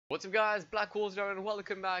What's up guys, Blackwar here and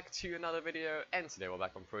welcome back to another video, and today we're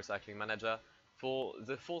back on Pro Cycling Manager for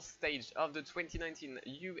the fourth stage of the 2019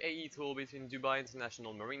 UAE tour between Dubai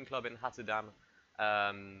International Marine Club and Hatta.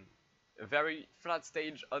 A very flat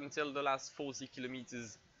stage until the last 40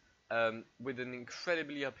 kilometers, with an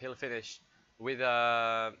incredibly uphill finish with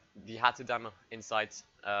the Hatta in sight.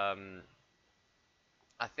 I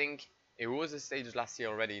think it was a stage last year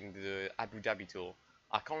already in the Abu Dhabi tour.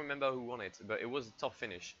 I can't remember who won it, but it was a top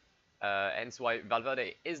finish. Hence why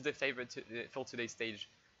Valverde is the favorite for today's stage,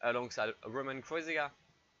 alongside Roman Kreuziger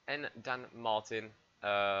and Dan Martin.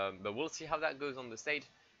 But we'll see how that goes on the stage.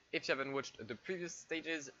 If you haven't watched the previous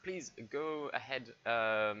stages, please go ahead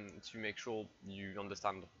to make sure you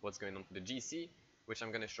understand what's going on for the GC, which I'm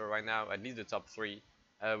going to show right now, at least the top three,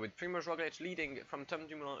 with Primož Roglic leading from Tom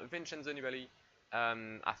Dumoulin, Vincenzo Nibali.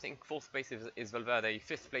 I think 4th place is Valverde,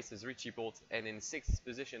 5th place is Richie Porte, and in 6th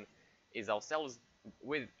position is ourselves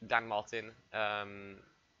with Dan Martin.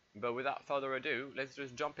 But without further ado, let's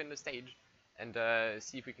just jump in the stage and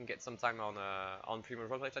see if we can get some time on Primož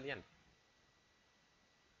Roglic at the end.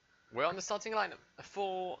 We're on the starting line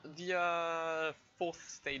for the 4th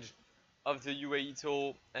stage of the UAE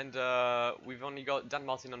tour, and we've only got Dan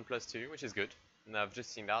Martin on +2, which is good. And I've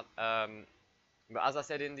just seen that. But as I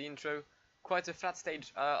said in the intro, quite a flat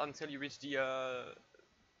stage until you reach the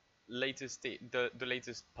latest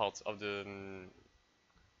part of the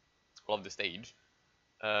stage.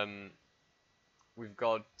 We've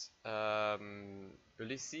got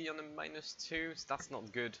Ulissi on a -2, so that's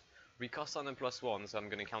not good. Ricosta on a +1, so I'm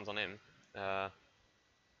going to count on him,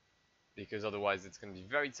 because otherwise it's going to be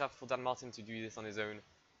very tough for Dan Martin to do this on his own.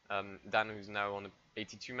 Dan, who's now on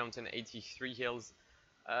 82 mountain, 83 hills.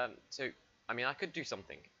 So I mean, I could do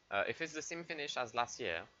something. If it's the same finish as last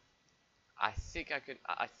year, I think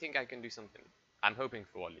I can do something. I'm hoping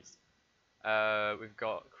for, at least. We've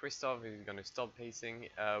got Christoph, who's going to stop pacing.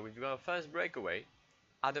 We've got our first breakaway,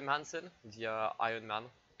 Adam Hansen, the Iron Man,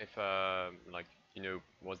 if like you know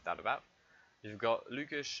what's that about. You've got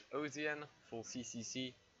Lukas Ozien for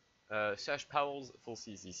CCC, Serge Pauwels for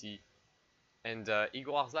CCC, and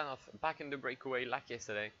Igor Arslanov back in the breakaway like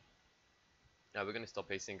yesterday. We're going to stop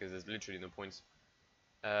pacing because there's literally no points.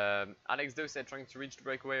 Alex Dosset trying to reach the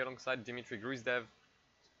breakaway alongside Dimitri Gruzdev,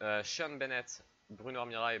 Sean Bennett, Bruno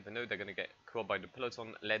Armirail, but no, they're going to get caught by the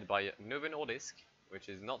peloton led by Novo Nordisk, which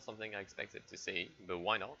is not something I expected to see, but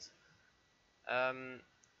why not?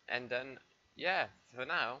 And then, yeah, for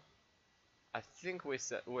now, I think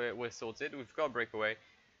we're sorted. We've got a breakaway.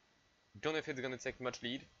 Don't know if it's going to take much of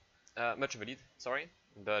a lead, sorry,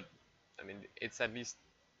 but I mean, it's at least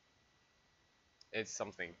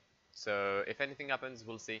something. So if anything happens,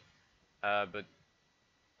 we'll see. But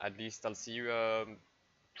at least I'll see you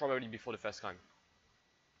probably before the first climb.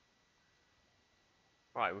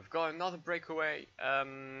 Right, we've got another breakaway.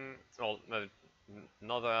 Well,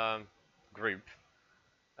 another group.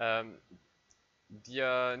 The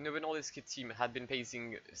Novo Nordisk team had been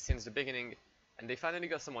pacing since the beginning, and they finally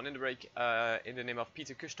got someone in the break in the name of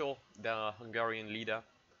Peter Kushtor, their Hungarian leader.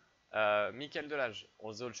 Mikel Delage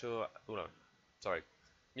was also...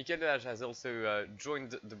 Mikel Delage has also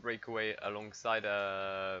joined the breakaway alongside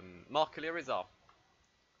Marc Lerizar.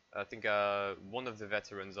 I think one of the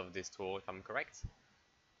veterans of this tour, if I'm correct.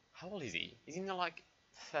 How old is he? Is he not like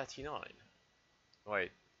 39?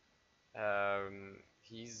 Wait.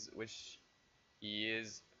 He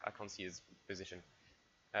is... I can't see his position.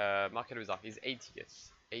 Marc Lerizar, he's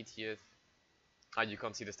 80th. 80th. Ah, you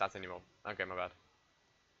can't see the stats anymore. Okay, my bad.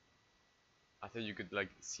 I thought you could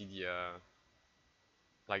like see the...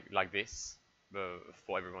 like this,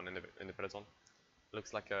 for everyone in the peloton.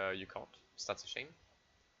 Looks like you can't, so that's a shame.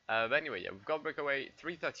 But anyway, yeah, we've got breakaway.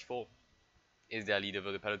 3:34 is their lead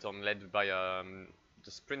over the peloton, led by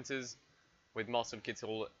the sprinters, with Marcel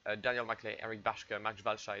Kittel, Daniel Maclay, Eric Bashke, Max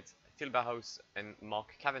Walscheid, Phil Bauhaus, and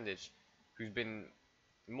Mark Cavendish, who's been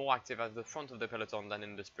more active at the front of the peloton than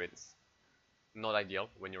in the sprints. Not ideal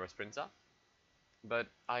when you're a sprinter, but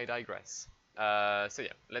I digress. So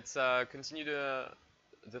yeah, let's continue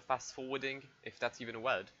the fast forwarding, if that's even a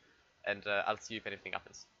word, and I'll see if anything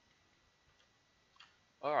happens.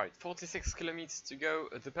 Alright, 46 kilometers to go.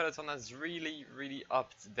 The peloton has really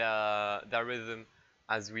upped their rhythm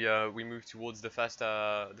as we move towards the first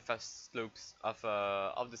slopes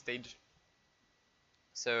of the stage.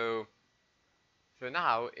 So for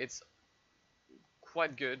now it's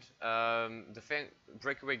quite good. The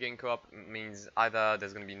breakaway gain co-op means either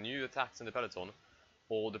there's going to be new attacks in the peloton,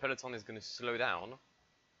 or the peloton is going to slow down,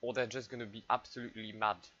 or they're just going to be absolutely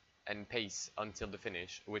mad and pace until the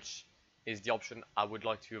finish, which is the option I would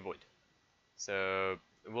like to avoid. So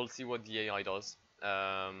we'll see what the AI does.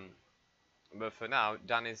 But for now,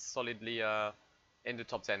 Dan is solidly in the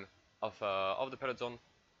top 10 of the peloton.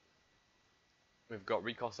 We've got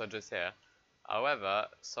Ricosta just here. However,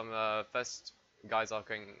 some first guys are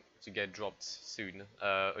going to get dropped soon.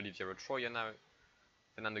 Oliviero Troya now,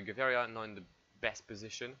 Fernando Gaviria now in the best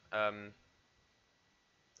position.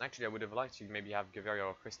 Actually, I would have liked to maybe have Gaviria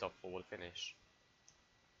or Christoph for the finish.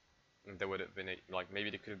 They would have been like maybe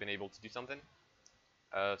they could have been able to do something.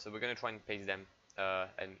 So we're gonna try and pace them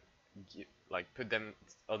and put them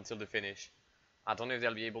until the finish. I don't know if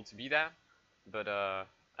they'll be able to be there, but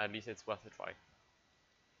at least it's worth a try.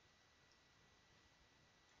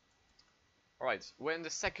 Alright, we're in the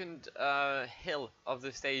second hill of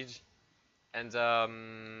the stage, and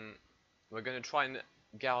we're gonna try and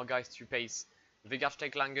get our guys to pace.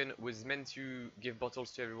 Vegard Langen was meant to give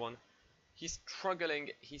bottles to everyone. He's struggling,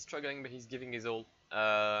 but he's giving his all.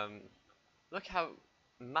 Look how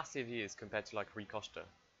massive he is compared to like Ricosta.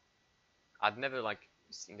 I'd never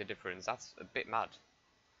seen the difference. That's a bit mad.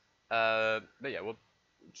 But yeah, we're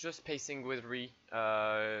just pacing with Ri,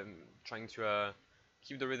 trying to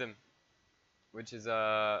keep the rhythm, which is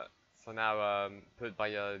for now put by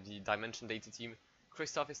the Dimension Data team.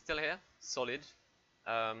 Christoph is still here, solid.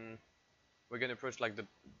 We're gonna approach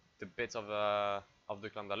the bit of the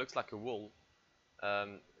climb that looks like a wall.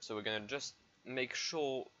 So we're gonna just make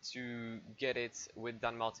sure to get it with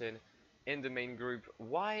Dan Martin in the main group.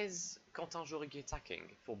 Why is Quentin Jorig attacking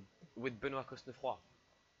with Benoit Cosnefroy?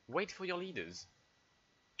 Wait for your leaders.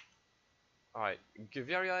 Alright,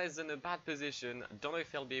 Gaviria is in a bad position. Don't know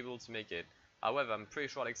if he'll be able to make it. However, I'm pretty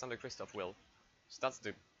sure Alexander Christoph will. So that's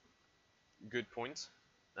the good point.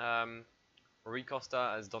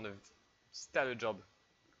 Ricosta has done a stellar job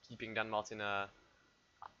keeping Dan Martin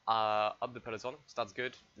up the peloton, so that's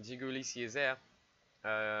good. Diego Ulisi is there.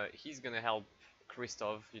 He's gonna help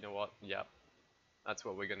Christoph. You know what? Yeah, that's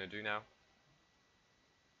what we're gonna do now.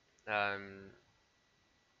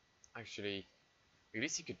 Actually,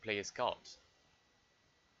 Ulisi could play his card.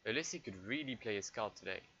 Ulisi could really play his card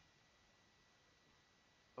today.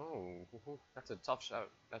 Oh, that's a tough shout.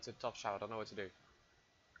 That's a tough shout. I don't know what to do.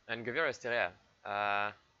 And Gaviria is still here.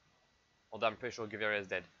 Although I'm pretty sure Gaviria is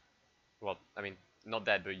dead. Well, I mean, not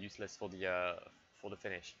dead, but useless for the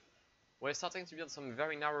finish. We're starting to build some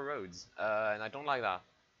very narrow roads, and I don't like that.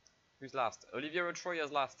 Who's last? Oliviero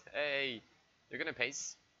Troya's last. Hey, you're gonna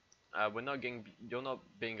pace. You're not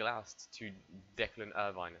being last to Declan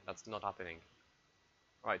Irvine. That's not happening.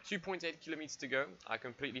 Right, 2.8 kilometers to go. I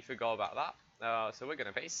completely forgot about that. So we're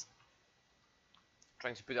gonna pace.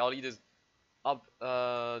 Trying to put our leaders up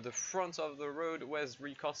the front of the road. Where's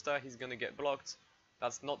Ricosta? He's gonna get blocked.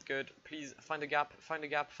 That's not good. Please find a gap, find a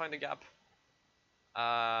gap, find a gap.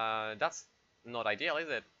 That's not ideal, is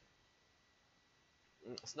it?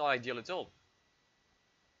 It's not ideal at all.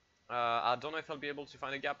 I don't know if I'll be able to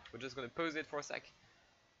find a gap. We're just gonna pause it for a sec.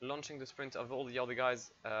 Launching the sprint of all the other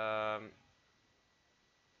guys.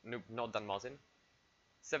 Nope, not Dan Martin.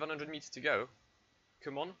 700 meters to go.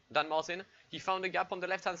 Come on, Dan Martin. He found a gap on the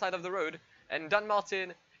left-hand side of the road, and Dan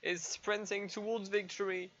Martin is sprinting towards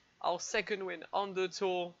victory. Our second win on the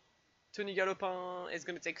tour. Tony Galopin is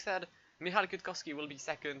going to take third. Michal Kwiatkowski will be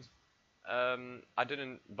second. I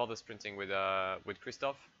didn't bother sprinting with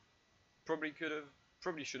Christoph. Probably could have.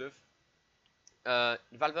 Probably should have.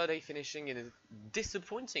 Valverde finishing in a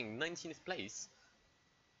disappointing 19th place.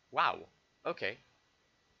 Wow. Okay.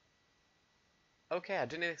 Okay, I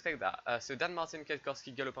didn't expect that. So Dan Martin,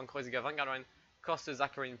 Kwiatkowski, Galopin, Kreuziger, Van Garderen, Costa,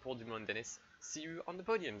 Zakarin, Paul Dumont, Dennis. See you on the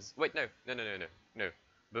podiums. Wait, no.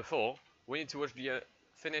 Before, we need to watch the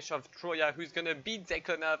finish of Troya, who's gonna beat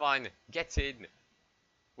Declan Irvine. Get in.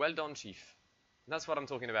 Well done, Chief. That's what I'm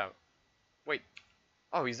talking about. Wait.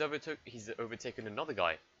 Oh, he's overtaken another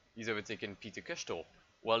guy. He's overtaken Peter Kushtor.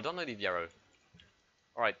 Well done, Oliviero.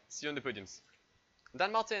 Alright, see you on the podiums.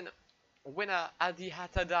 Dan Martin, winner at the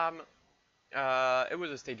Hatta Dam. It was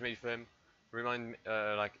a stage made for him.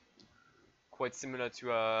 Quite similar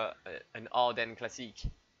to an Ardennes Classique.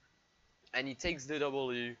 And he takes the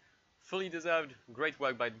W. Fully deserved. Great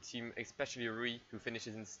work by the team, especially Rui, who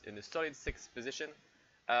finishes in a solid 6th position.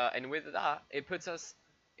 And with that, it puts us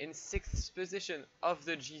in 6th position of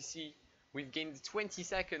the GC. We've gained 20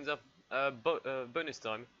 seconds of bonus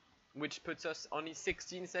time, which puts us only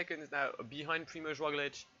 16 seconds now behind Primož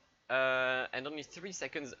Roglic, and only 3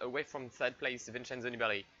 seconds away from 3rd place, Vincenzo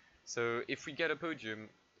Nibali. So if we get a podium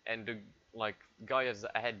and the guys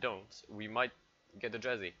ahead don't, we might get the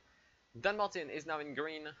jersey. Dan Martin is now in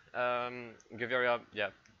green. Gaviria, yeah,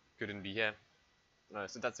 couldn't be here.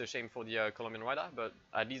 So that's a shame for the Colombian rider, but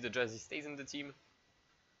at least the jersey stays in the team.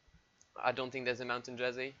 I don't think there's a mountain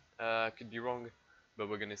jersey. Could be wrong. but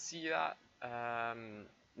we're gonna see that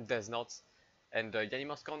there's not. And Yanni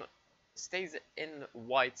Moscon stays in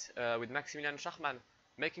white with Maximilian Schachmann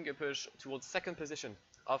making a push towards second position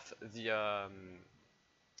of the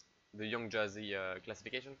young jersey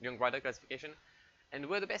classification, young rider classification. And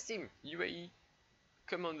we're the best team, UAE.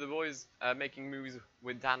 Come on, the boys, making moves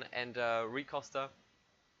with Dan and Recosta.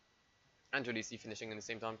 And Jolisi finishing in the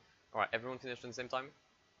same time. Alright, everyone finished in the same time.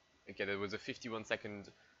 Okay, there was a 51-second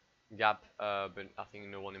gap, but I think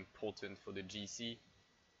no one important for the GC.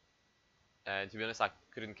 To be honest, I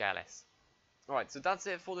couldn't care less. Alright, so that's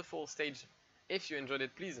it for the full stage. If you enjoyed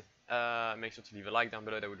it, please make sure to leave a like down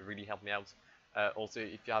below. That would really help me out. Also,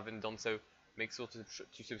 if you haven't done so, make sure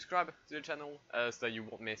to subscribe to the channel so that you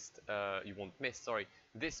won't miss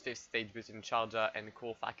this fifth stage between Sharjah and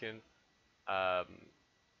Korfaken, a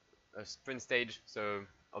sprint stage. So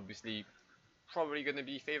obviously, probably going to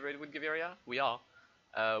be favored with Gaviria. We are.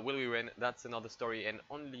 Will we win? That's another story, and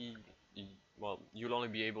you'll only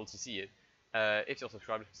be able to see it if you're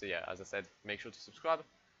subscribed. So yeah, as I said, make sure to subscribe.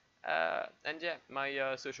 And yeah,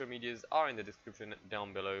 my social medias are in the description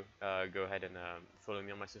down below. Go ahead and follow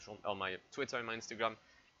me on my Twitter and my Instagram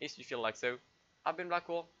if you feel like so. I've been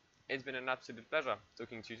Blackwar. It's been an absolute pleasure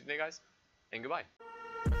talking to you today, guys, and goodbye.